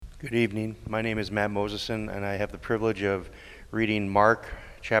Good evening. My name is Matt Moseson, and I have the privilege of reading Mark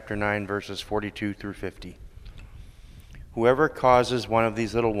chapter 9, verses 42 through 50. Whoever causes one of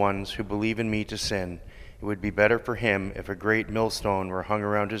these little ones who believe in me to sin, it would be better for him if a great millstone were hung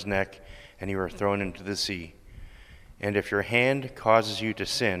around his neck and he were thrown into the sea. And if your hand causes you to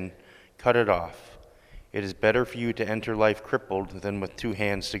sin, cut it off. It is better for you to enter life crippled than with two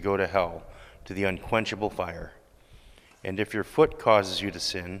hands to go to hell, to the unquenchable fire. And if your foot causes you to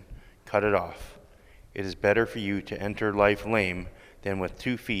sin, cut it off. It is better for you to enter life lame than with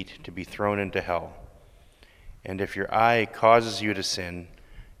 2 feet to be thrown into hell. And if your eye causes you to sin,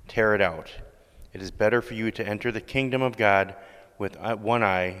 tear it out. It is better for you to enter the kingdom of God with 1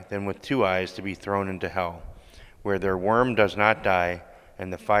 eye than with 2 eyes to be thrown into hell, where their worm does not die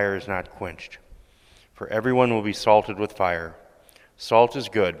and the fire is not quenched. For everyone will be salted with fire. Salt is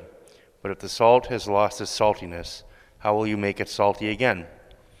good, but if the salt has lost its saltiness, how will you make it salty again?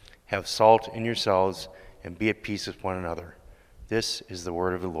 Have salt in yourselves and be at peace with one another. This is the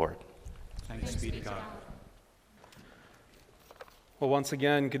word of the Lord. Thanks be to God. Well, once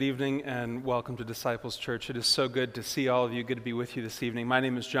again, good evening and welcome to Disciples Church. It is so good to see all of you. Good to be with you this evening. My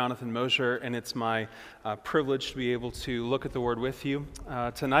name is Jonathan Mosier, and it's my privilege to be able to look at the Word with you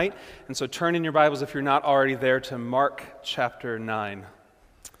tonight. And so turn in your Bibles, if you're not already there, to Mark chapter 9.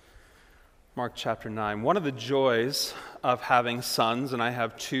 Mark chapter 9. One of the joys of having sons, and I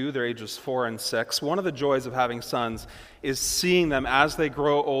have 2, they're ages 4 and 6. One of the joys of having sons is seeing them as they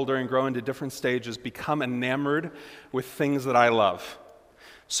grow older and grow into different stages become enamored with things that I love.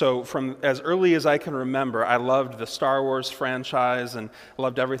 So from as early as I can remember, I loved the Star Wars franchise and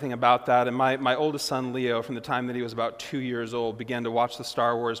loved everything about that. And my oldest son, Leo, from the time that he was about 2 years old, began to watch the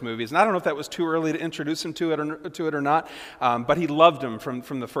Star Wars movies. And I don't know if that was too early to introduce him to it or not, but he loved them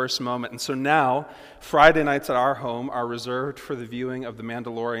from the first moment. And so now, Friday nights at our home are reserved for the viewing of the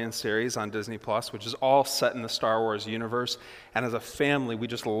Mandalorian series on Disney+, which is all set in the Star Wars universe. And as a family, we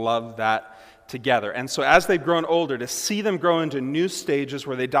just love that together. And so as they've grown older, to see them grow into new stages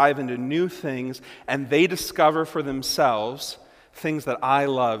where they dive into new things and they discover for themselves things that I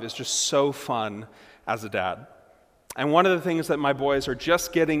love is just so fun as a dad. And one of the things that my boys are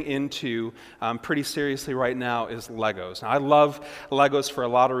just getting into pretty seriously right now is Legos. Now, I love Legos for a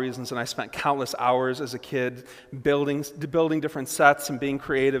lot of reasons, and I spent countless hours as a kid building different sets and being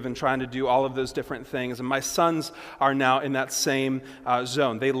creative and trying to do all of those different things. And my sons are now in that same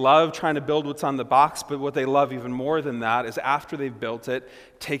zone. They love trying to build what's on the box, but what they love even more than that is after they've built it,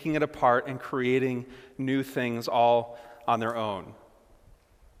 taking it apart and creating new things all on their own.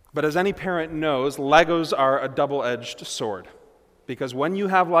 But as any parent knows, Legos are a double-edged sword. Because when you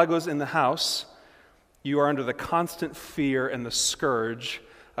have Legos in the house, you are under the constant fear and the scourge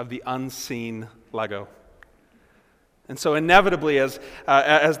of the unseen Lego. And so inevitably, as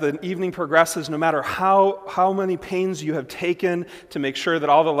the evening progresses, no matter how many pains you have taken to make sure that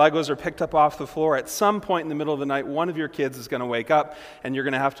all the Legos are picked up off the floor, at some point in the middle of the night, one of your kids is going to wake up, and you're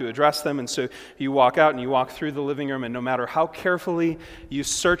going to have to address them. And so you walk out and you walk through the living room, and no matter how carefully you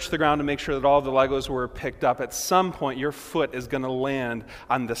search the ground to make sure that all the Legos were picked up, at some point your foot is going to land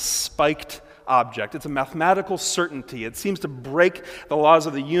on the spiked object. It's a mathematical certainty. It seems to break the laws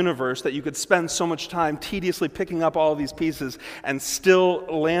of the universe that you could spend so much time tediously picking up all of these pieces and still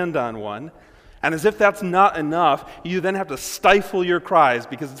land on one. And as if that's not enough, you then have to stifle your cries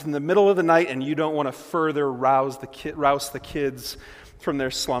because it's in the middle of the night and you don't want to further rouse the kids from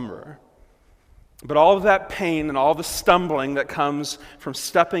their slumber. But all of that pain and all the stumbling that comes from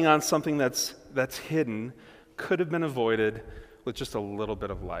stepping on something that's hidden could have been avoided with just a little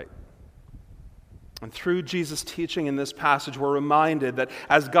bit of light. And through Jesus' teaching in this passage, we're reminded that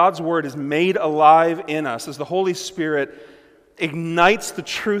as God's Word is made alive in us, as the Holy Spirit ignites the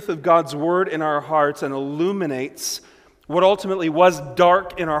truth of God's Word in our hearts and illuminates what ultimately was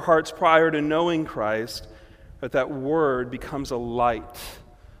dark in our hearts prior to knowing Christ, that Word becomes a light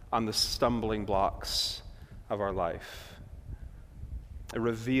on the stumbling blocks of our life. It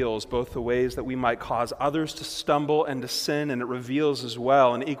reveals both the ways that we might cause others to stumble and to sin, and it reveals as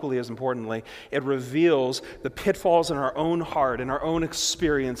well, and equally as importantly, it reveals the pitfalls in our own heart, in our own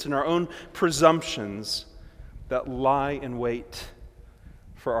experience, in our own presumptions that lie in wait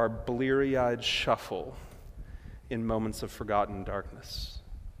for our bleary-eyed shuffle in moments of forgotten darkness.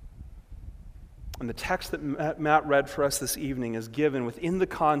 And the text that Matt read for us this evening is given within the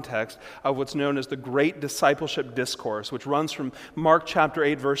context of what's known as the Great Discipleship Discourse, which runs from Mark chapter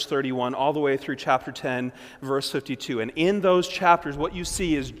 8, verse 31, all the way through chapter 10, verse 52. And in those chapters, what you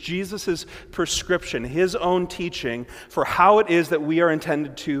see is Jesus' prescription, his own teaching for how it is that we are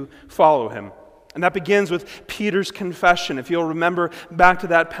intended to follow him. And that begins with Peter's confession. If you'll remember back to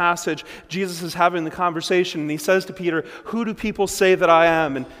that passage, Jesus is having the conversation, and he says to Peter, "Who do people say that I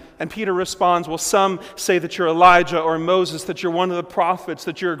am?" And Peter responds, "Well, some say that you're Elijah or Moses, that you're one of the prophets,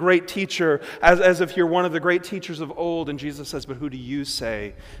 that you're a great teacher, as if you're one of the great teachers of old." And Jesus says, "But who do you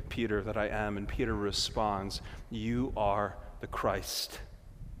say, Peter, that I am?" And Peter responds, "You are the Christ."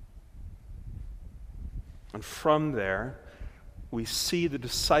 And from there, we see the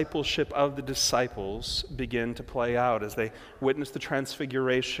discipleship of the disciples begin to play out as they witness the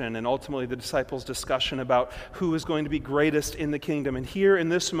transfiguration and ultimately the disciples' discussion about who is going to be greatest in the kingdom. And here in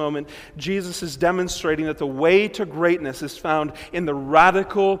this moment, Jesus is demonstrating that the way to greatness is found in the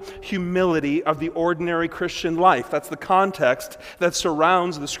radical humility of the ordinary Christian life. That's the context that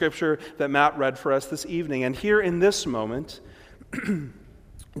surrounds the scripture that Matt read for us this evening. And here in this moment,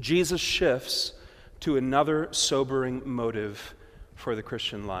 Jesus shifts to another sobering motive for the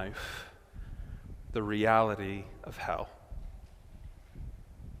Christian life: the reality of hell.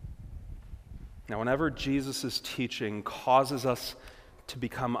 Now, whenever Jesus' teaching causes us to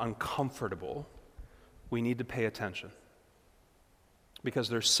become uncomfortable, we need to pay attention. Because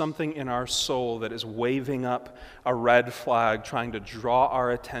there's something in our soul that is waving up a red flag, trying to draw our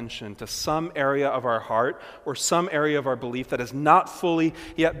attention to some area of our heart or some area of our belief that has not fully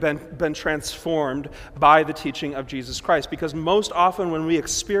yet been transformed by the teaching of Jesus Christ. Because most often when we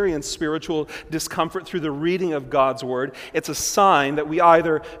experience spiritual discomfort through the reading of God's Word, it's a sign that we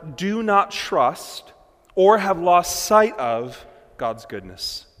either do not trust or have lost sight of God's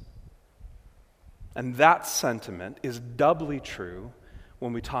goodness. And that sentiment is doubly true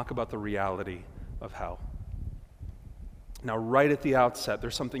when we talk about the reality of hell. Now, right at the outset,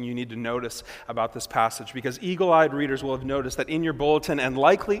 there's something you need to notice about this passage, because eagle-eyed readers will have noticed that in your bulletin, and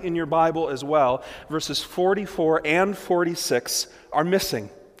likely in your Bible as well, verses 44 and 46 are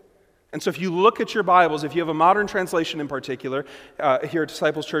missing. And so if you look at your Bibles, if you have a modern translation in particular, here at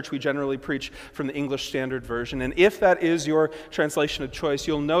Disciples Church we generally preach from the English Standard Version, and if that is your translation of choice,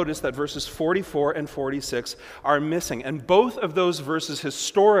 you'll notice that verses 44 and 46 are missing. And both of those verses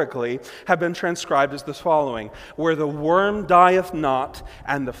historically have been transcribed as the following: "Where the worm dieth not,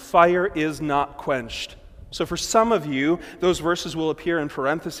 and the fire is not quenched." So for some of you, those verses will appear in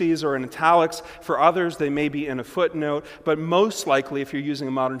parentheses or in italics. For others, they may be in a footnote. But most likely, if you're using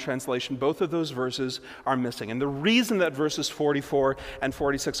a modern translation, both of those verses are missing. And the reason that verses 44 and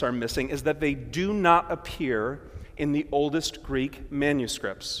 46 are missing is that they do not appear in the oldest Greek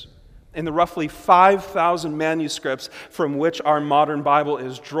manuscripts. In the roughly 5,000 manuscripts from which our modern Bible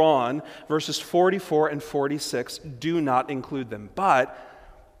is drawn, verses 44 and 46 do not include them. But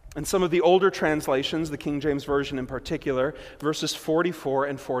in some of the older translations, the King James Version in particular, verses 44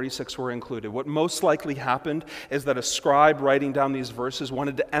 and 46 were included. What most likely happened is that a scribe writing down these verses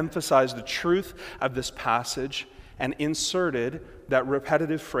wanted to emphasize the truth of this passage and inserted that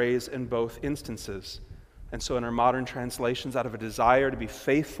repetitive phrase in both instances. And so in our modern translations, out of a desire to be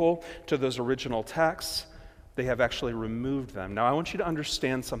faithful to those original texts, they have actually removed them. Now, I want you to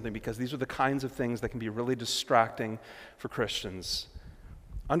understand something, because these are the kinds of things that can be really distracting for Christians.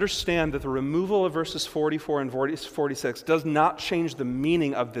 Understand that the removal of verses 44 and 46 does not change the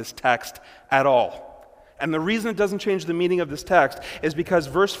meaning of this text at all. And the reason it doesn't change the meaning of this text is because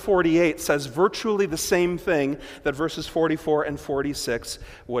verse 48 says virtually the same thing that verses 44 and 46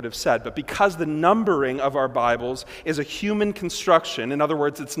 would have said. But because the numbering of our Bibles is a human construction, in other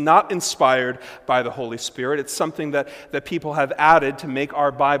words, it's not inspired by the Holy Spirit, it's something that people have added to make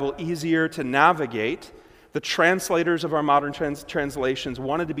our Bible easier to navigate, the translators of our modern translations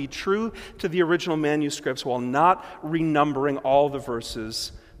wanted to be true to the original manuscripts while not renumbering all the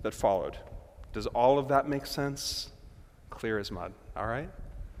verses that followed. Does all of that make sense? Clear as mud, all right?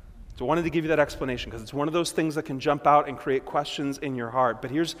 So I wanted to give you that explanation, because it's one of those things that can jump out and create questions in your heart.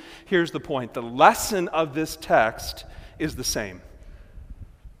 But here's the point. The lesson of this text is the same.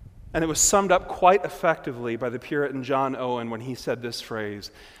 And it was summed up quite effectively by the Puritan John Owen when he said this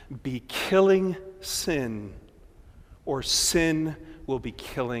phrase: "Be killing sin, or sin will be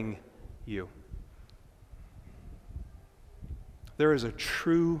killing you." There is a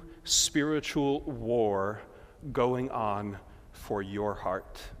true spiritual war going on for your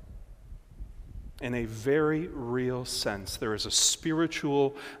heart. In a very real sense, there is a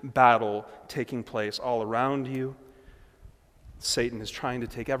spiritual battle taking place all around you. Satan is trying to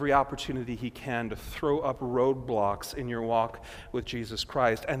take every opportunity he can to throw up roadblocks in your walk with Jesus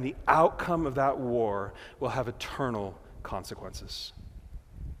Christ, and the outcome of that war will have eternal consequences.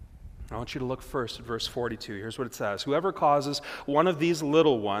 I want you to look first at verse 42. Here's what it says. Whoever causes one of these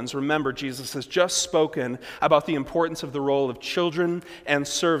little ones, remember, Jesus has just spoken about the importance of the role of children and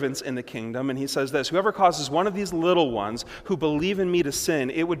servants in the kingdom. And he says this, whoever causes one of these little ones who believe in me to sin,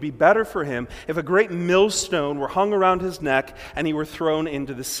 it would be better for him if a great millstone were hung around his neck and he were thrown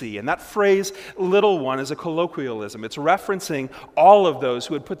into the sea. And that phrase, little one, is a colloquialism. It's referencing all of those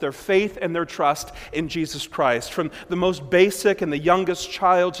who had put their faith and their trust in Jesus Christ, from the most basic and the youngest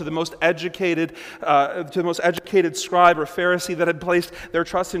child to the most educated scribe or Pharisee that had placed their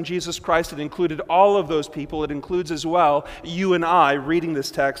trust in Jesus Christ. It included all of those people. It includes as well you and I reading this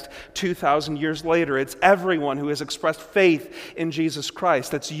text 2,000 years later. It's everyone who has expressed faith in Jesus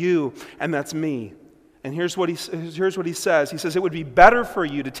Christ. That's you and that's me. And here's what he says. He says, it would be better for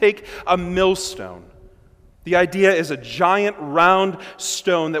you to take a millstone. The idea is a giant round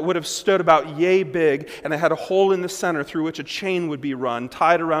stone that would have stood about yay big, and it had a hole in the center through which a chain would be run,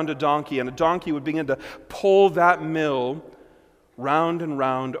 tied around a donkey, and a donkey would begin to pull that mill round and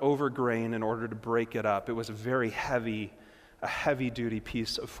round over grain in order to break it up. It was a heavy-duty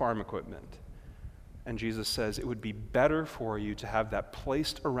piece of farm equipment. And Jesus says it would be better for you to have that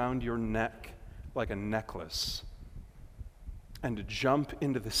placed around your neck like a necklace and to jump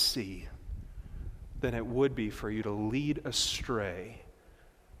into the sea than it would be for you to lead astray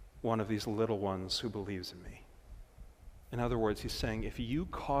one of these little ones who believes in me. In other words, he's saying, if you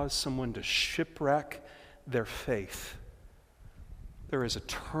cause someone to shipwreck their faith, there is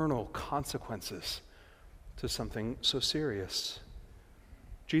eternal consequences to something so serious.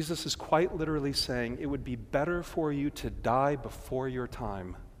 Jesus is quite literally saying, it would be better for you to die before your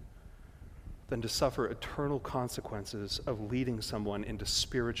time than to suffer eternal consequences of leading someone into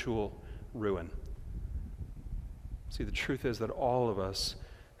spiritual ruin. See, the truth is that all of us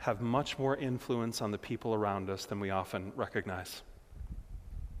have much more influence on the people around us than we often recognize.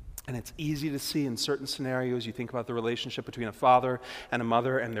 And it's easy to see in certain scenarios. You think about the relationship between a father and a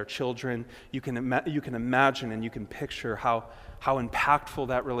mother and their children. You can imagine and you can picture how impactful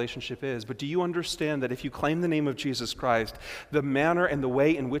that relationship is. But do you understand that if you claim the name of Jesus Christ, the manner and the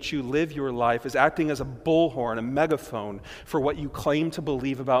way in which you live your life is acting as a bullhorn, a megaphone for what you claim to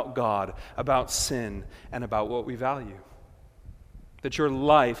believe about God, about sin, and about what we value? That your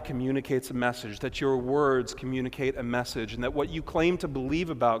life communicates a message, that your words communicate a message, and that what you claim to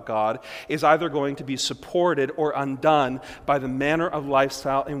believe about God is either going to be supported or undone by the manner of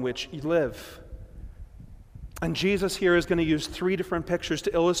lifestyle in which you live. And Jesus here is going to use three different pictures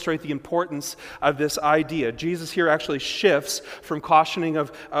to illustrate the importance of this idea. Jesus here actually shifts from cautioning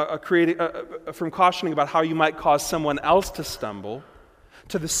about how you might cause someone else to stumble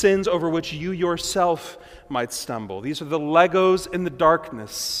to the sins over which you yourself might stumble. These are the Legos in the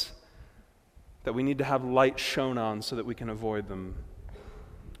darkness that we need to have light shone on so that we can avoid them.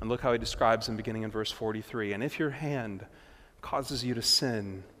 And look how he describes them beginning in verse 43. And if your hand causes you to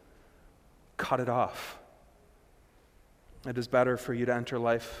sin, cut it off. It is better for you to enter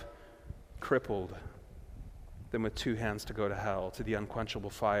life crippled than with two hands to go to hell, to the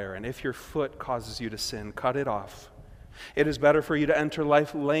unquenchable fire. And if your foot causes you to sin, cut it off. It is better for you to enter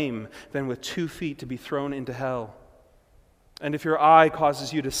life lame than with 2 feet to be thrown into hell. And if your eye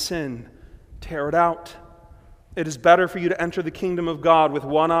causes you to sin, tear it out. It is better for you to enter the kingdom of God with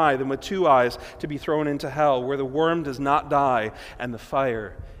 1 eye than with 2 eyes to be thrown into hell, where the worm does not die and the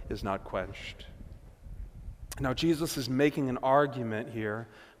fire is not quenched. Now, Jesus is making an argument here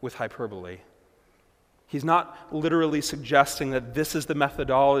with hyperbole. He's not literally suggesting that this is the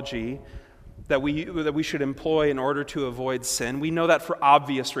methodology that we should employ in order to avoid sin. We know that for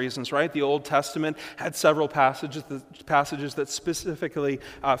obvious reasons, right? The Old Testament had several passages that specifically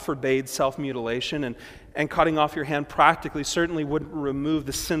forbade self-mutilation, and cutting off your hand practically certainly wouldn't remove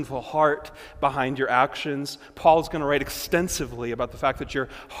the sinful heart behind your actions. Paul's going to write extensively about the fact that your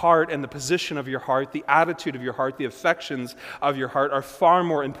heart and the position of your heart, the attitude of your heart, the affections of your heart are far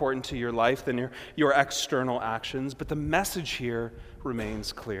more important to your life than your external actions. But the message here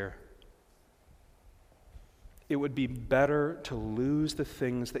remains clear. It would be better to lose the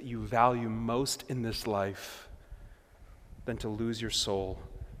things that you value most in this life than to lose your soul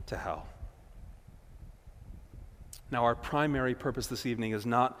to hell. Now, our primary purpose this evening is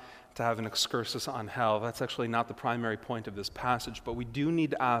not to have an excursus on hell. That's actually not the primary point of this passage, but we do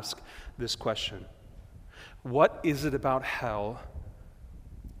need to ask this question. What is it about hell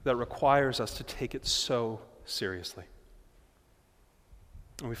that requires us to take it so seriously?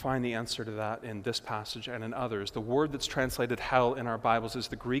 And we find the answer to that in this passage and in others. The word that's translated hell in our Bibles is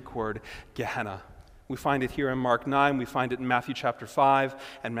the Greek word Gehenna, We find it here in Mark 9, we find it in Matthew chapter 5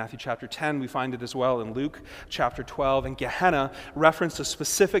 and Matthew chapter 10, we find it as well in Luke chapter 12. And Gehenna referenced a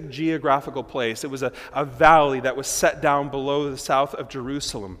specific geographical place. It was a valley that was set down below the south of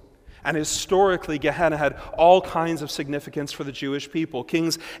Jerusalem. And historically, Gehenna had all kinds of significance for the Jewish people.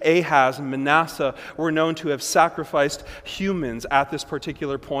 Kings Ahaz and Manasseh were known to have sacrificed humans at this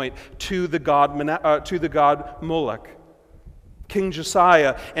particular point to the god Moloch. King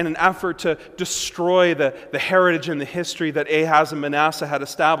Josiah, in an effort to destroy the heritage and the history that Ahaz and Manasseh had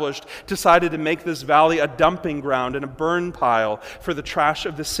established, decided to make this valley a dumping ground and a burn pile for the trash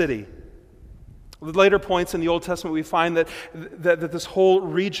of the city. At later points in the Old Testament, we find that this whole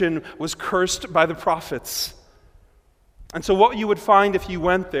region was cursed by the prophets. And so what you would find if you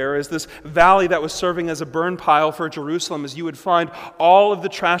went there is this valley that was serving as a burn pile for Jerusalem, is you would find all of the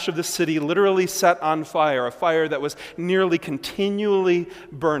trash of the city literally set on fire, a fire that was nearly continually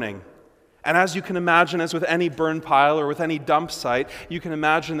burning. And as you can imagine, as with any burn pile or with any dump site, you can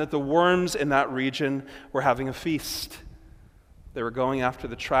imagine that the worms in that region were having a feast. They were going after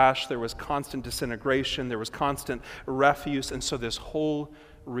the trash, there was constant disintegration, there was constant refuse, and so this whole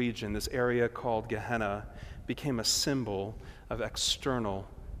region, this area called Gehenna, became a symbol of eternal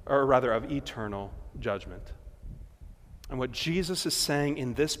judgment. And what Jesus is saying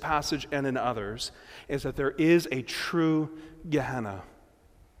in this passage and in others is that there is a true Gehenna,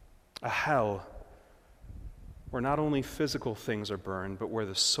 a hell, where not only physical things are burned, but where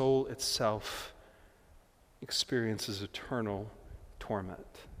the soul itself experiences eternal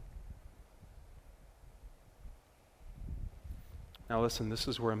torment. Now listen, this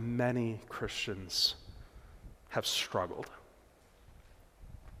is where many Christians have struggled.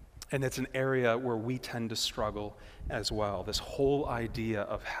 And it's an area where we tend to struggle as well. This whole idea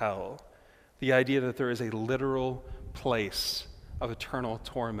of hell, the idea that there is a literal place of eternal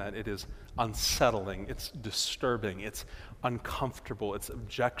torment. It is unsettling, it's disturbing, it's uncomfortable, it's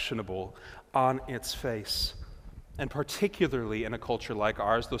objectionable on its face. And particularly in a culture like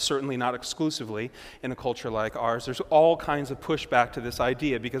ours, though certainly not exclusively in a culture like ours, there's all kinds of pushback to this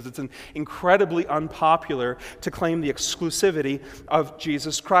idea because it's incredibly unpopular to claim the exclusivity of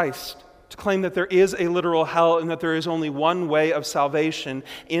Jesus Christ, to claim that there is a literal hell and that there is only one way of salvation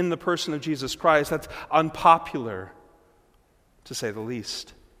in the person of Jesus Christ. That's unpopular, to say the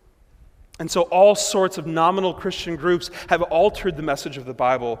least. And so all sorts of nominal Christian groups have altered the message of the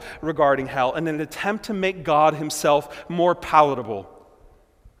Bible regarding hell in an attempt to make God himself more palatable.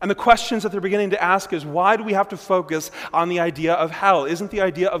 And the questions that they're beginning to ask is, why do we have to focus on the idea of hell? Isn't the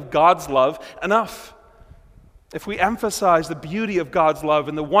idea of God's love enough? If we emphasize the beauty of God's love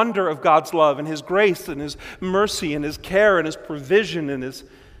and the wonder of God's love and his grace and his mercy and his care and his provision and his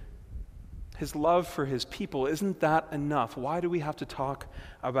love for his people, isn't that enough? Why do we have to talk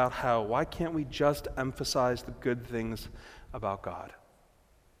about hell? Why can't we just emphasize the good things about God?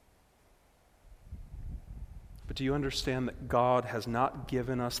 But do you understand that God has not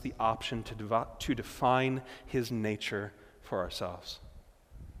given us the option to define his nature for ourselves?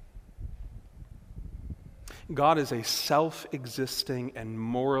 God is a self-existing and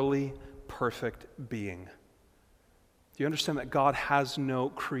morally perfect being. Do you understand that God has no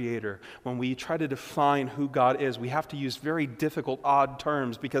creator? When we try to define who God is, we have to use very difficult, odd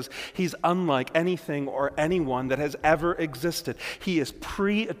terms because he's unlike anything or anyone that has ever existed. He is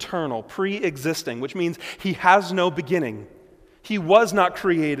pre-eternal, pre-existing, which means he has no beginning. He was not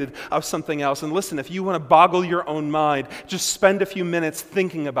created of something else. And listen, if you want to boggle your own mind, just spend a few minutes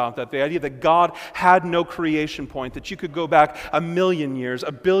thinking about that. The idea that God had no creation point, that you could go back 1,000,000 years,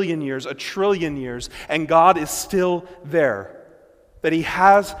 1,000,000,000 years, 1,000,000,000,000 years, and God is still there. That he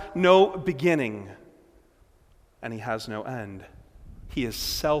has no beginning and he has no end. He is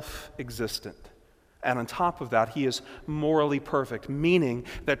self-existent. And on top of that, he is morally perfect, meaning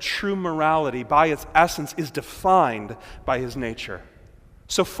that true morality, by its essence, is defined by his nature.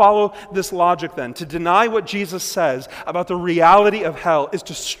 So follow this logic then. To deny what Jesus says about the reality of hell is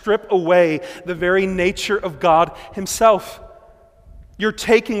to strip away the very nature of God himself. You're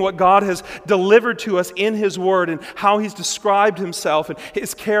taking what God has delivered to us in his word and how he's described himself and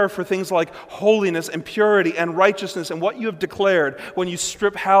his care for things like holiness and purity and righteousness, and what you have declared when you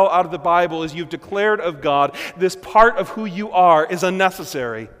strip hell out of the Bible is you've declared of God, this part of who you are is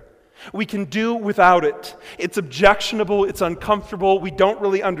unnecessary. We can do without it. It's objectionable, it's uncomfortable, we don't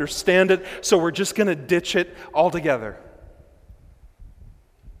really understand it, so we're just going to ditch it altogether.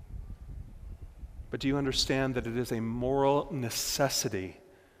 But do you understand that it is a moral necessity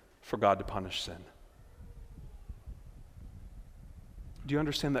for God to punish sin? Do you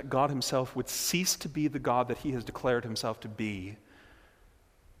understand that God himself would cease to be the God that he has declared himself to be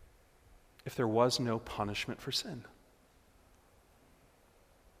if there was no punishment for sin?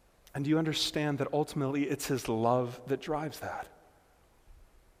 And do you understand that ultimately it's his love that drives that?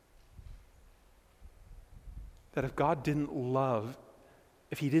 That if God didn't love,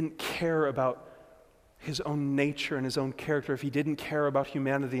 if he didn't care about his own nature and his own character, if he didn't care about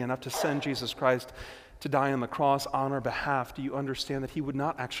humanity enough to send Jesus Christ to die on the cross on our behalf, do you understand that he would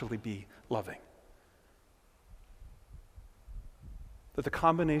not actually be loving? That the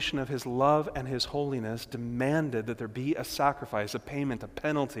combination of his love and his holiness demanded that there be a sacrifice, a payment, a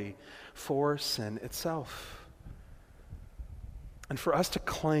penalty for sin itself. And for us to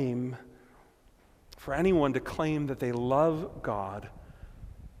claim, for anyone to claim that they love God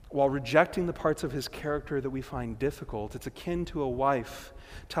while rejecting the parts of his character that we find difficult, it's akin to a wife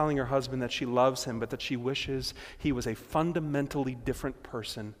telling her husband that she loves him, but that she wishes he was a fundamentally different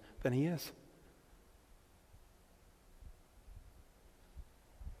person than he is.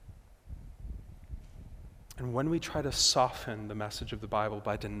 And when we try to soften the message of the Bible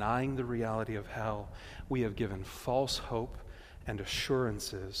by denying the reality of hell, we have given false hope and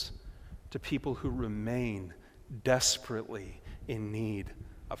assurances to people who remain desperately in need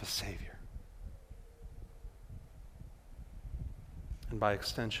of a Savior. And by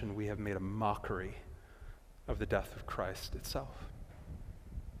extension, we have made a mockery of the death of Christ itself.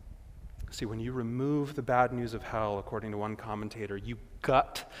 See, when you remove the bad news of hell, according to one commentator, you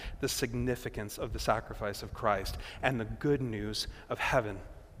gut the significance of the sacrifice of Christ and the good news of heaven.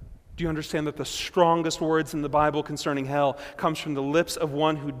 Do you understand that the strongest words in the Bible concerning hell comes from the lips of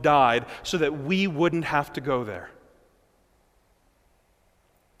one who died so that we wouldn't have to go there?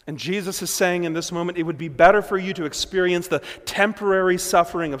 And Jesus is saying in this moment, it would be better for you to experience the temporary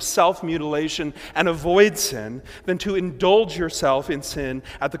suffering of self-mutilation and avoid sin than to indulge yourself in sin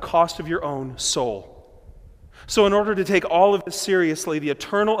at the cost of your own soul. So in order to take all of this seriously, the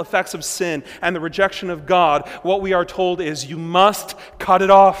eternal effects of sin and the rejection of God, what we are told is you must cut it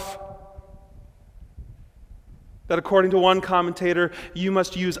off. That according to one commentator, you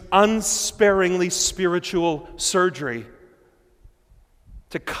must use unsparingly spiritual surgery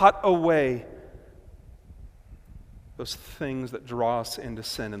to cut away those things that draw us into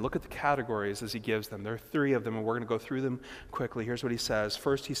sin. And look at the categories as he gives them. There are 3 of them, and we're going to go through them quickly. Here's what he says.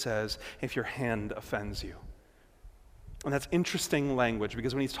 First, he says, if your hand offends you. And that's interesting language,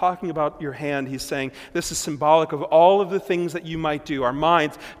 because when he's talking about your hand, he's saying this is symbolic of all of the things that you might do. Our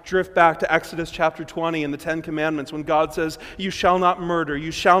minds drift back to Exodus chapter 20 and the 10 Commandments when God says, you shall not murder,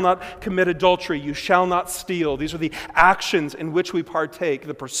 you shall not commit adultery, you shall not steal. These are the actions in which we partake,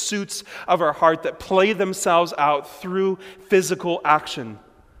 the pursuits of our heart that play themselves out through physical action.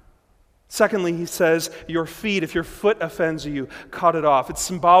 Secondly, he says, your feet, if your foot offends you, cut it off. It's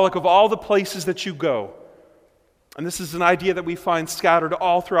symbolic of all the places that you go. And this is an idea that we find scattered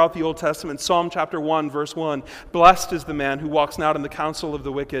all throughout the Old Testament. Psalm chapter 1, verse 1, blessed is the man who walks not in the counsel of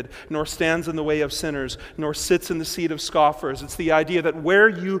the wicked, nor stands in the way of sinners, nor sits in the seat of scoffers. It's the idea that where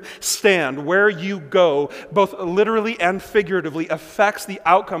you stand, where you go, both literally and figuratively, affects the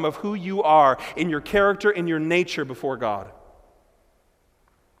outcome of who you are in your character, in your nature before God.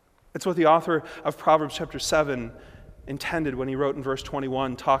 It's what the author of Proverbs chapter 7 intended when he wrote in verse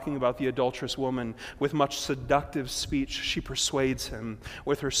 21, talking about the adulterous woman. With much seductive speech, she persuades him.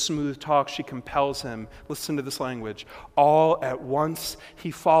 With her smooth talk, she compels him. Listen to this language. All at once he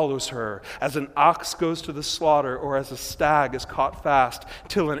follows her, as an ox goes to the slaughter, or as a stag is caught fast,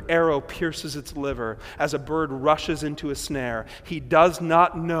 till an arrow pierces its liver, as a bird rushes into a snare. He does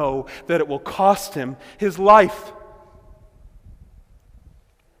not know that it will cost him his life.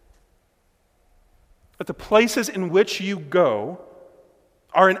 But the places in which you go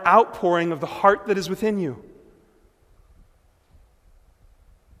are an outpouring of the heart that is within you.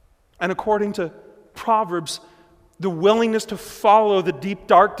 And according to Proverbs, the willingness to follow the deep,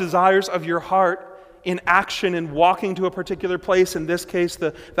 dark desires of your heart in action and walking to a particular place, in this case,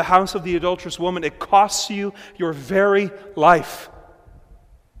 the house of the adulterous woman, it costs you your very life.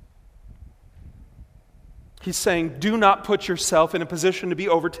 He's saying, do not put yourself in a position to be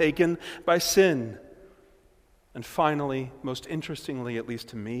overtaken by sin. And finally, most interestingly, at least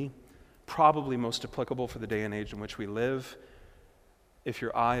to me, probably most applicable for the day and age in which we live, if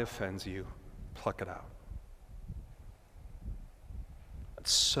your eye offends you, pluck it out.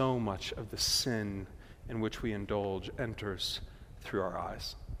 So much of the sin in which we indulge enters through our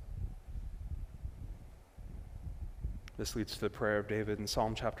eyes. This leads to the prayer of David in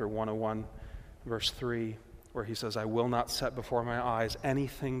Psalm chapter 101, verse 3, where he says, I will not set before my eyes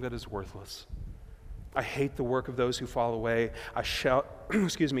anything that is worthless. I hate the work of those who fall away. I shall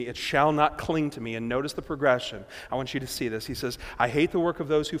excuse me, it shall not cling to me. And notice the progression. I want you to see this. He says, I hate the work of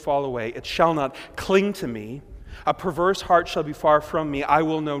those who fall away. It shall not cling to me. A perverse heart shall be far from me. I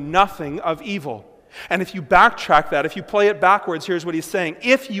will know nothing of evil. And if you backtrack that, if you play it backwards, here's what he's saying.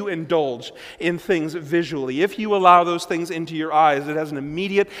 If you indulge in things visually, if you allow those things into your eyes, it has an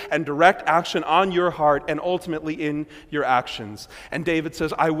immediate and direct action on your heart and ultimately in your actions. And David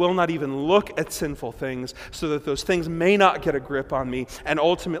says, I will not even look at sinful things so that those things may not get a grip on me and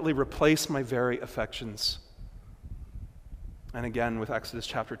ultimately replace my very affections. And again, with Exodus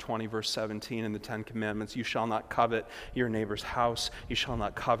chapter 20, verse 17 in the Ten Commandments, you shall not covet your neighbor's house, you shall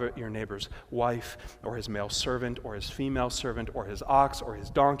not covet your neighbor's wife, or his male servant, or his female servant, or his ox, or his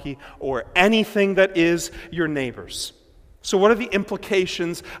donkey, or anything that is your neighbor's. So what are the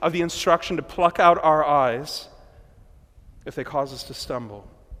implications of the instruction to pluck out our eyes if they cause us to stumble?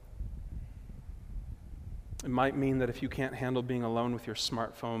 It might mean that if you can't handle being alone with your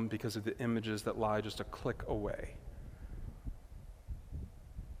smartphone because of the images that lie just a click away,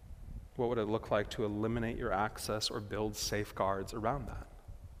 what would it look like to eliminate your access or build safeguards around that?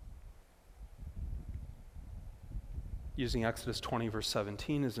 Using Exodus 20, verse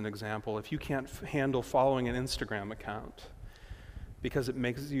 17 as an example, if you can't handle following an Instagram account because it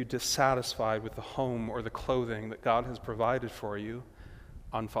makes you dissatisfied with the home or the clothing that God has provided for you,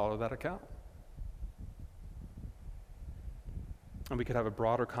 unfollow that account. And we could have a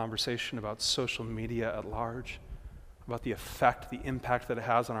broader conversation about social media at large, about the effect, the impact that it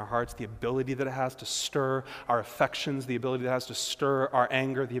has on our hearts, the ability that it has to stir our affections, the ability that it has to stir our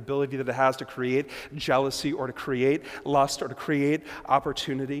anger, the ability that it has to create jealousy or to create lust or to create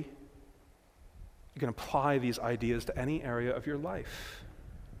opportunity. You can apply these ideas to any area of your life.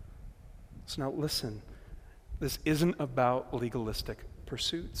 So now listen, this isn't about legalistic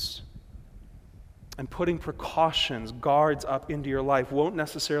pursuits. And putting precautions, guards up into your life won't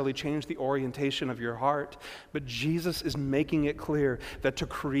necessarily change the orientation of your heart. But Jesus is making it clear that to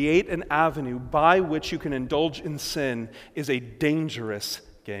create an avenue by which you can indulge in sin is a dangerous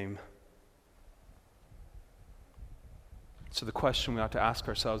game. So the question we ought to ask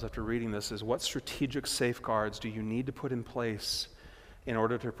ourselves after reading this is, what strategic safeguards do you need to put in place in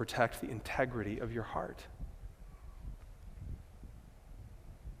order to protect the integrity of your heart?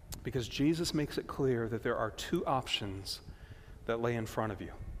 Because Jesus makes it clear that there are two options that lay in front of you: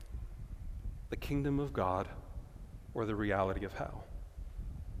 the kingdom of God or the reality of hell.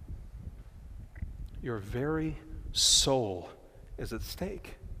 Your very soul is at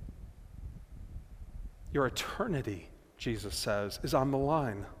stake. Your eternity, Jesus says, is on the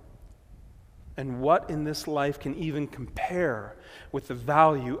line. And what in this life can even compare with the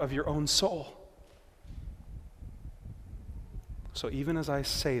value of your own soul? So even as I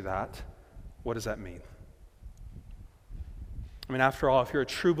say that, what does that mean? I mean, after all, if you're a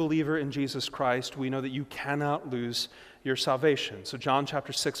true believer in Jesus Christ, we know that you cannot lose your salvation. So John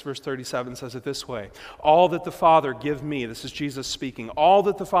chapter 6, verse 37 says it this way: all that the Father give me, this is Jesus speaking, all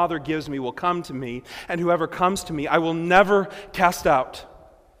that the Father gives me will come to me, and whoever comes to me I will never cast out.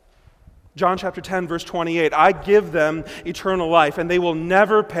 John chapter 10, verse 28, I give them eternal life, and they will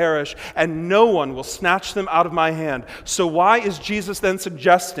never perish, and no one will snatch them out of my hand. So why is Jesus then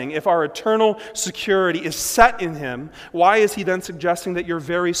suggesting, if our eternal security is set in him, why is he then suggesting that your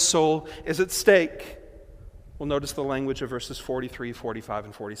very soul is at stake? Well, notice the language of verses 43, 45,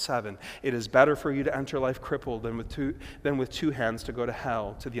 and 47. It is better for you to enter life crippled than with two hands to go to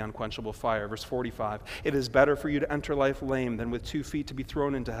hell, to the unquenchable fire. Verse 45. It is better for you to enter life lame than with 2 feet to be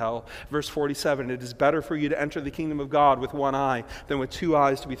thrown into hell. Verse 47. It is better for you to enter the kingdom of God with 1 eye than with 2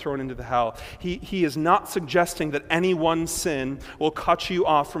 eyes to be thrown into the hell. He is not suggesting that any one sin will cut you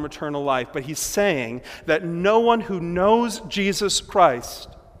off from eternal life, but he's saying that no one who knows Jesus Christ,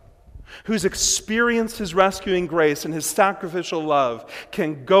 who's experienced his rescuing grace and his sacrificial love,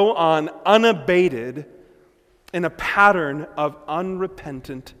 can go on unabated in a pattern of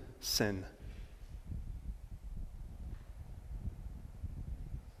unrepentant sin.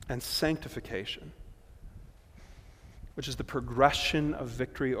 And sanctification, which is the progression of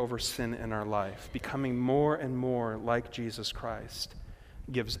victory over sin in our life, becoming more and more like Jesus Christ,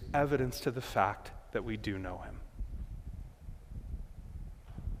 gives evidence to the fact that we do know him.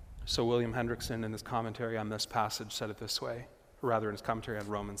 So William Hendrickson, in his commentary on this passage, said it this way, or rather in his commentary on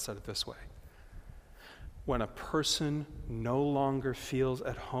Romans, said it this way: when a person no longer feels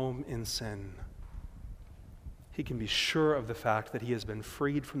at home in sin, he can be sure of the fact that he has been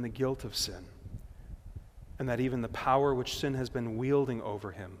freed from the guilt of sin, and that even the power which sin has been wielding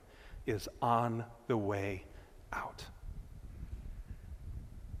over him is on the way out.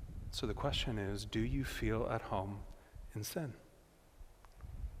 So the question is, do you feel at home in sin?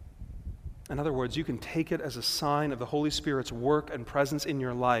 In other words, you can take it as a sign of the Holy Spirit's work and presence in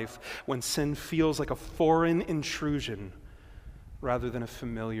your life when sin feels like a foreign intrusion rather than a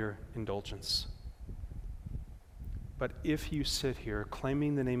familiar indulgence. But if you sit here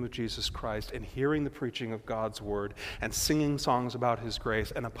claiming the name of Jesus Christ and hearing the preaching of God's word and singing songs about his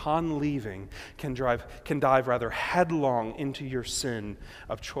grace, and upon leaving can dive rather headlong into your sin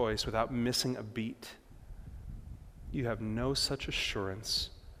of choice without missing a beat, you have no such assurance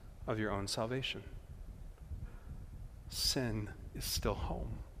of your own salvation. Sin is still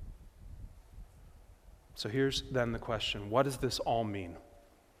home. So here's then the question: what does this all mean?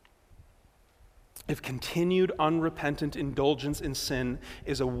 If continued unrepentant indulgence in sin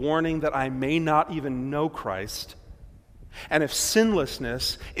is a warning that I may not even know Christ, and if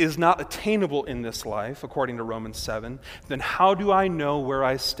sinlessness is not attainable in this life, according to Romans 7, then how do I know where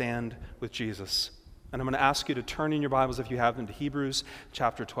I stand with Jesus? And I'm going to ask you to turn in your Bibles, if you have them, to Hebrews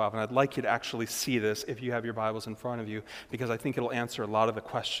chapter 12. And I'd like you to actually see this if you have your Bibles in front of you, because I think it'll answer a lot of the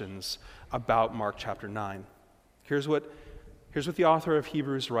questions about Mark chapter 9. Here's what the author of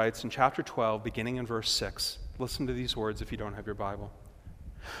Hebrews writes in chapter 12, beginning in verse 6. Listen to these words if you don't have your Bible.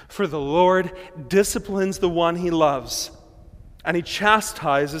 For the Lord disciplines the one he loves, and he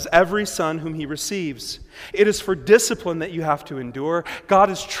chastises every son whom he receives. It is for discipline that you have to endure. God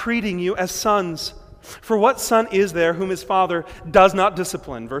is treating you as sons. For what son is there whom his father does not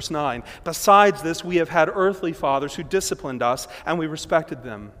discipline? Verse 9. Besides this, we have had earthly fathers who disciplined us, and we respected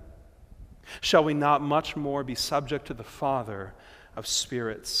them. Shall we not much more be subject to the Father of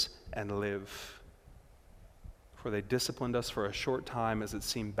spirits and live? For they disciplined us for a short time as it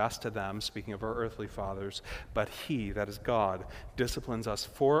seemed best to them, speaking of our earthly fathers, but he, that is God, disciplines us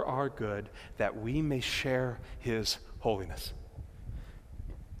for our good, that we may share his holiness.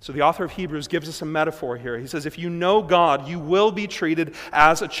 So the author of Hebrews gives us a metaphor here. He says, if you know God, you will be treated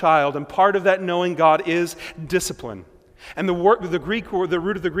as a child, and part of that knowing God is discipline. And the root of the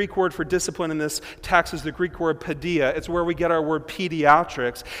Greek word for discipline in this text is the Greek word paideia. It's where we get our word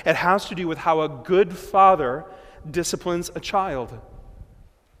pediatrics. It has to do with how a good father disciplines a child.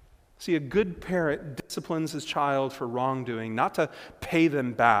 See, a good parent disciplines his child for wrongdoing, not to pay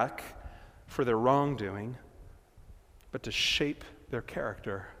them back for their wrongdoing, but to shape their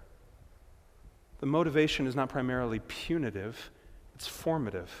character. The motivation is not primarily punitive, it's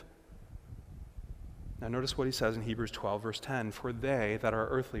formative. Now notice what he says in Hebrews 12, verse 10. For they, that are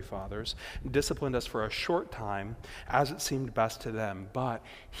earthly fathers, disciplined us for a short time, as it seemed best to them. But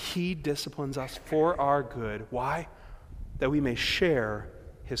he disciplines us for our good. Why? That we may share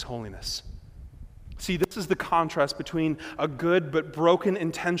his holiness. See, this is the contrast between a good but broken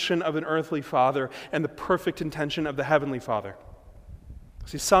intention of an earthly father and the perfect intention of the heavenly Father.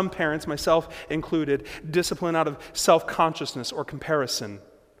 See, some parents, myself included, discipline out of self-consciousness or comparison.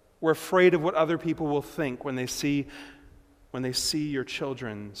 We're afraid of what other people will think when they see your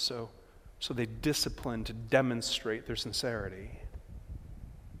children, so they discipline to demonstrate their sincerity.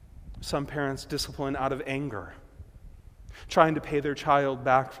 Some parents discipline out of anger, trying to pay their child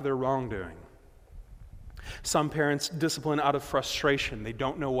back for their wrongdoing. Some parents discipline out of frustration. They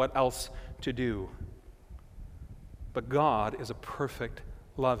don't know what else to do. But God is a perfect,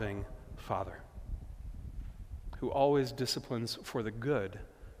 loving Father who always disciplines for the good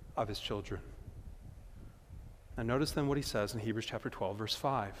of his children. Now notice then what he says in Hebrews chapter 12, verse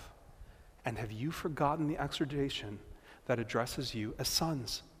 5. And have you forgotten the exhortation that addresses you as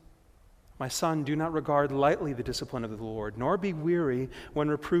sons? My son, do not regard lightly the discipline of the Lord, nor be weary when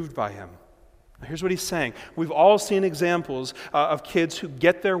reproved by him. Now here's what he's saying. We've all seen examples of kids who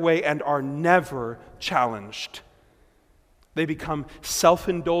get their way and are never challenged. They become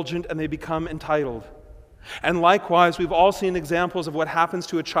self-indulgent and they become entitled. And likewise, we've all seen examples of what happens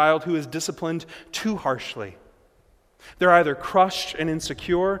to a child who is disciplined too harshly. They're either crushed and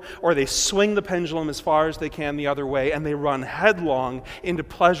insecure, or they swing the pendulum as far as they can the other way, and they run headlong into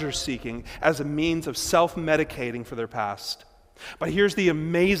pleasure-seeking as a means of self-medicating for their past. But here's the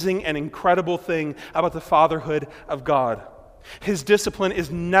amazing and incredible thing about the fatherhood of God. His discipline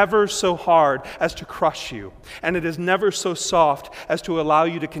is never so hard as to crush you, and it is never so soft as to allow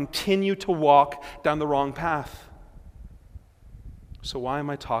you to continue to walk down the wrong path. So why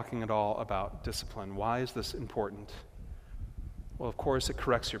am I talking at all about discipline? Why is this important? Well, of course, it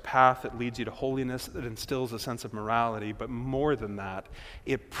corrects your path, it leads you to holiness, it instills a sense of morality, but more than that,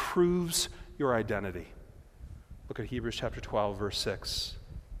 it proves your identity. Look at Hebrews chapter 12, verse 6.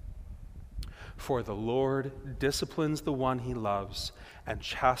 For the Lord disciplines the one he loves and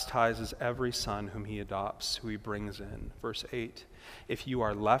chastises every son whom he adopts, who he brings in. Verse 8, if you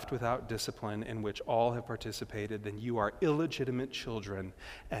are left without discipline in which all have participated, then you are illegitimate children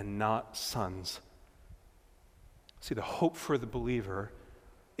and not sons. See, the hope for the believer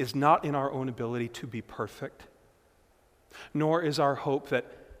is not in our own ability to be perfect, nor is our hope that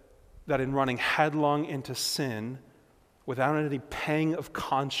in running headlong into sin, without any pang of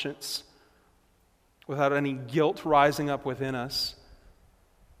conscience, without any guilt rising up within us,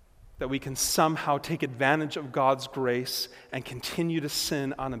 that we can somehow take advantage of God's grace and continue to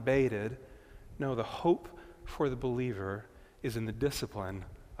sin unabated. No, the hope for the believer is in the discipline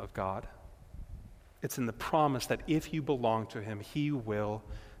of God. It's in the promise that if you belong to him, he will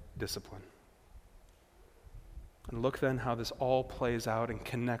discipline. And look then how this all plays out and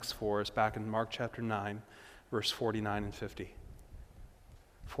connects for us back in Mark chapter 9, verse 49 and 50.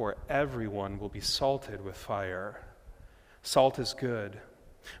 For everyone will be salted with fire. Salt is good,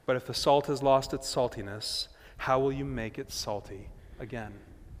 but if the salt has lost its saltiness, how will you make it salty again?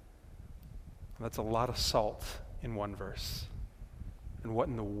 That's a lot of salt in one verse. And what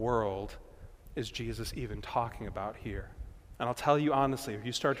in the world is Jesus even talking about here? And I'll tell you honestly, if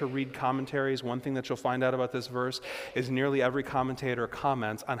you start to read commentaries, one thing that you'll find out about this verse is nearly every commentator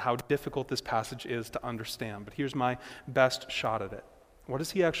comments on how difficult this passage is to understand. But here's my best shot at it. What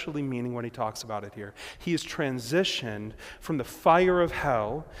is he actually meaning when he talks about it here? He has transitioned from the fire of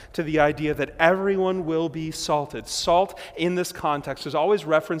hell to the idea that everyone will be salted. Salt in this context is always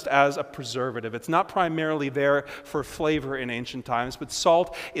referenced as a preservative. It's not primarily there for flavor in ancient times, but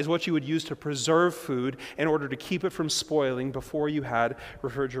salt is what you would use to preserve food in order to keep it from spoiling before you had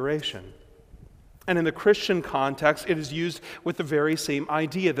refrigeration. And in the Christian context, it is used with the very same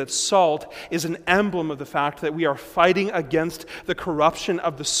idea, that salt is an emblem of the fact that we are fighting against the corruption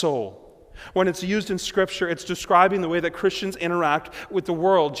of the soul. When it's used in Scripture, it's describing the way that Christians interact with the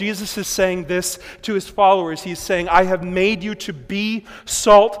world. Jesus is saying this to his followers. He's saying, I have made you to be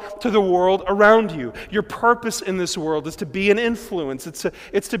salt to the world around you. Your purpose in this world is to be an influence.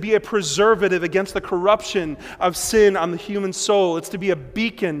 It's to be a preservative against the corruption of sin on the human soul. It's to be a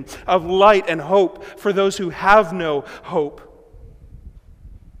beacon of light and hope for those who have no hope.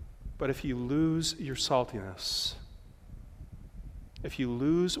 But if you lose your saltiness, if you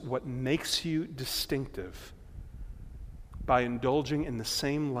lose what makes you distinctive by indulging in the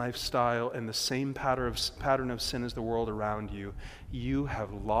same lifestyle and the same pattern of sin as the world around you, you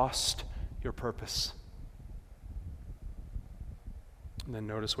have lost your purpose. And then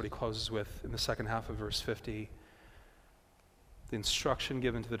notice what he closes with in the second half of verse 50. The instruction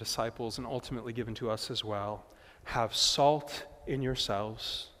given to the disciples and ultimately given to us as well. Have salt in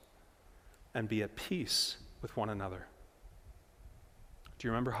yourselves and be at peace with one another. Do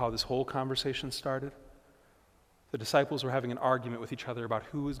you remember how this whole conversation started? The disciples were having an argument with each other about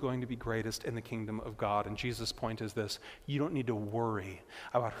who is going to be greatest in the kingdom of God. And Jesus' point is this: you don't need to worry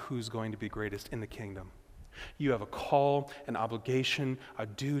about who's going to be greatest in the kingdom. You have a call, an obligation, a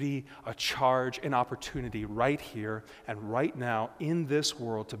duty, a charge, an opportunity right here and right now in this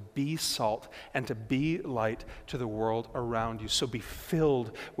world to be salt and to be light to the world around you. So be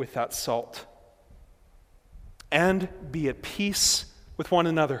filled with that salt and be at peace with one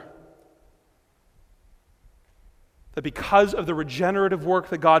another. That because of the regenerative work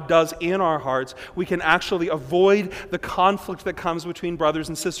that God does in our hearts, we can actually avoid the conflict that comes between brothers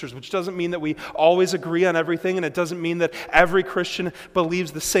and sisters, which doesn't mean that we always agree on everything, and it doesn't mean that every Christian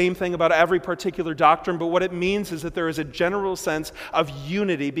believes the same thing about every particular doctrine, but what it means is that there is a general sense of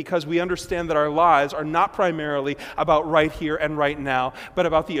unity because we understand that our lives are not primarily about right here and right now, but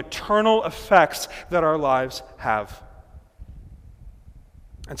about the eternal effects that our lives have.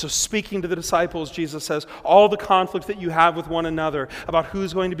 And so speaking to the disciples, Jesus says, all the conflict that you have with one another about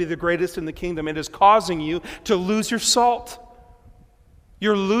who's going to be the greatest in the kingdom, it is causing you to lose your salt.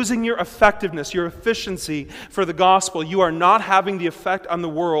 You're losing your effectiveness, your efficiency for the gospel. You are not having the effect on the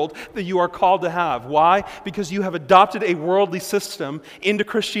world that you are called to have. Why? Because you have adopted a worldly system into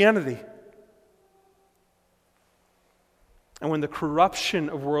Christianity. And when the corruption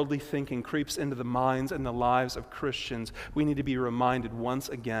of worldly thinking creeps into the minds and the lives of Christians, we need to be reminded once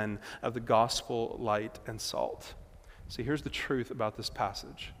again of the gospel, light, and salt. See, here's the truth about this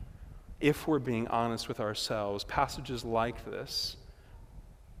passage. If we're being honest with ourselves, passages like this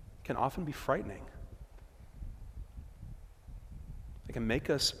can often be frightening. They can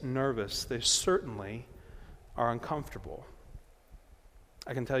make us nervous. They certainly are uncomfortable.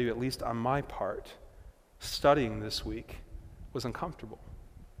 I can tell you, at least on my part, studying this week was uncomfortable.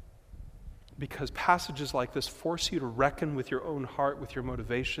 because passages like this force you to reckon with your own heart, with your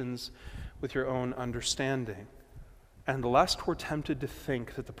motivations, with your own understanding. And lest we're tempted to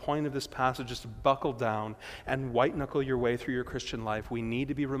think that the point of this passage is to buckle down and white-knuckle your way through your Christian life, we need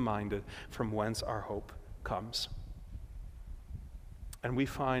to be reminded from whence our hope comes. And we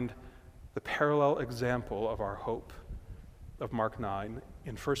find the parallel example of our hope of Mark 9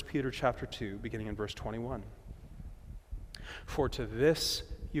 in 1 Peter chapter 2, beginning in verse 21. For to this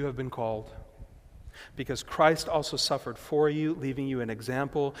you have been called, because Christ also suffered for you, leaving you an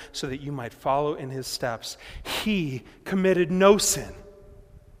example so that you might follow in his steps. He committed no sin.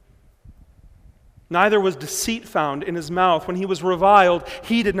 Neither was deceit found in his mouth. When he was reviled,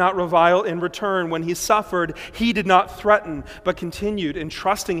 he did not revile in return. When he suffered, he did not threaten, but continued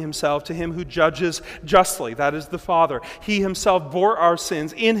entrusting himself to him who judges justly, that is the Father. He himself bore our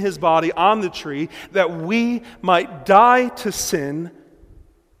sins in his body on the tree, that we might die to sin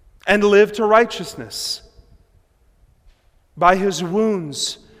and live to righteousness. By his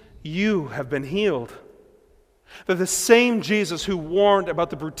wounds you have been healed. That the same Jesus who warned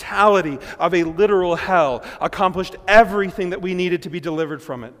about the brutality of a literal hell accomplished everything that we needed to be delivered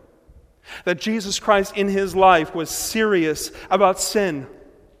from it. That Jesus Christ in his life was serious about sin.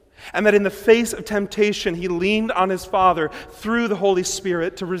 And that in the face of temptation, he leaned on his Father through the Holy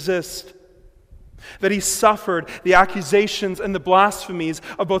Spirit to resist. That he suffered the accusations and the blasphemies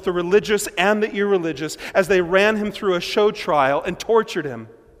of both the religious and the irreligious as they ran him through a show trial and tortured him.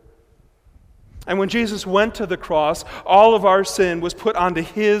 And when Jesus went to the cross, all of our sin was put onto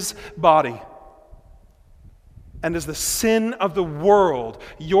his body. And as the sin of the world,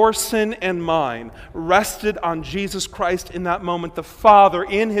 your sin and mine, rested on Jesus Christ in that moment, the Father,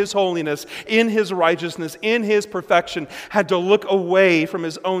 in his holiness, in his righteousness, in his perfection, had to look away from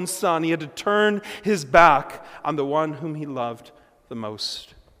his own Son. He had to turn his back on the one whom he loved the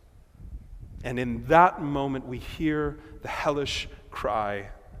most. And in that moment, we hear the hellish cry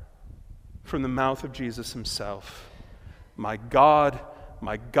from the mouth of Jesus himself, my God,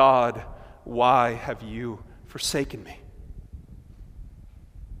 why have you forsaken me?"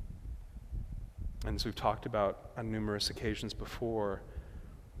 And as we've talked about on numerous occasions before,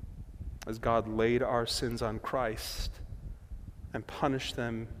 as God laid our sins on Christ and punished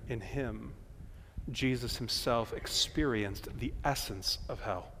them in him, Jesus himself experienced the essence of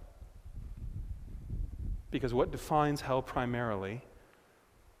hell. Because what defines hell primarily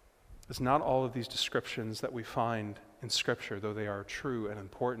is not all of these descriptions that we find in Scripture, though they are true and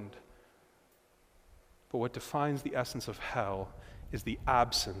important. But what defines the essence of hell is the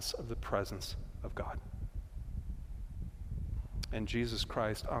absence of the presence of God. And Jesus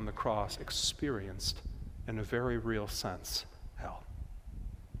Christ on the cross experienced, in a very real sense, hell.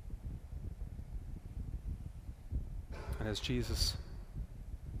 And as Jesus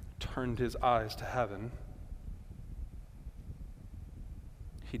turned his eyes to heaven,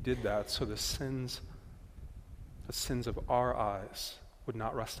 he did that so the sins of our eyes would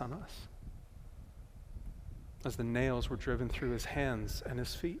not rest on us. As the nails were driven through his hands and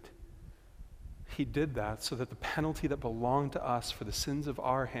his feet, he did that so that the penalty that belonged to us for the sins of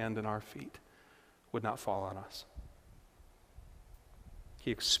our hand and our feet would not fall on us.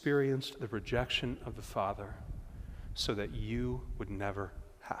 He experienced the rejection of the Father so that you would never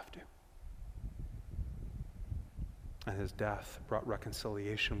have to. And his death brought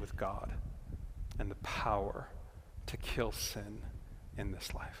reconciliation with God and the power to kill sin in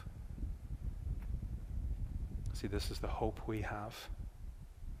this life. See, this is the hope we have,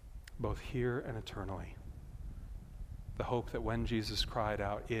 both here and eternally. The hope that when Jesus cried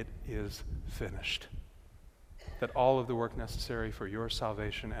out, "It is finished," that all of the work necessary for your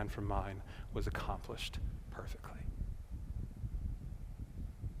salvation and for mine was accomplished perfectly.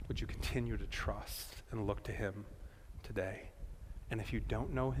 Would you continue to trust and look to him today? And if you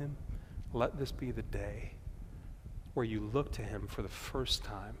don't know him, let this be the day where you look to him for the first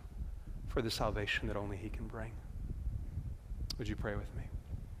time for the salvation that only he can bring. Would you pray with me?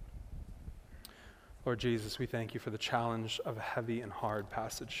 Lord Jesus, we thank you for the challenge of a heavy and hard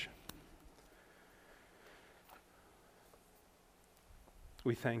passage.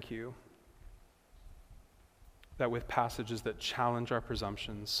 We thank you that with passages that challenge our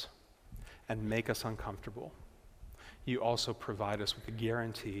presumptions and make us uncomfortable, you also provide us with the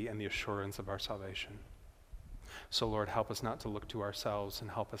guarantee and the assurance of our salvation. So Lord, help us not to look to ourselves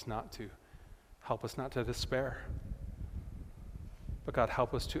and help us not to despair. But God,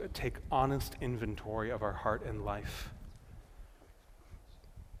 help us to take honest inventory of our heart and life,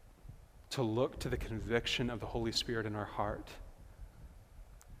 to look to the conviction of the Holy Spirit in our heart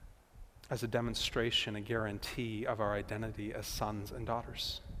as a demonstration, a guarantee of our identity as sons and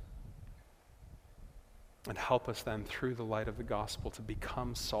daughters. And help us then, through the light of the gospel, to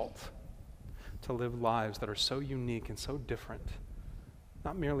become salt, to live lives that are so unique and so different,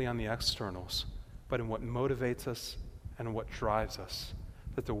 not merely on the externals, but in what motivates us and what drives us,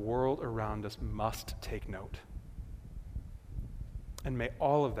 that the world around us must take note. And may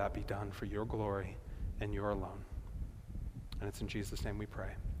all of that be done for your glory and your alone. And it's in Jesus' name we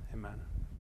pray. Amen.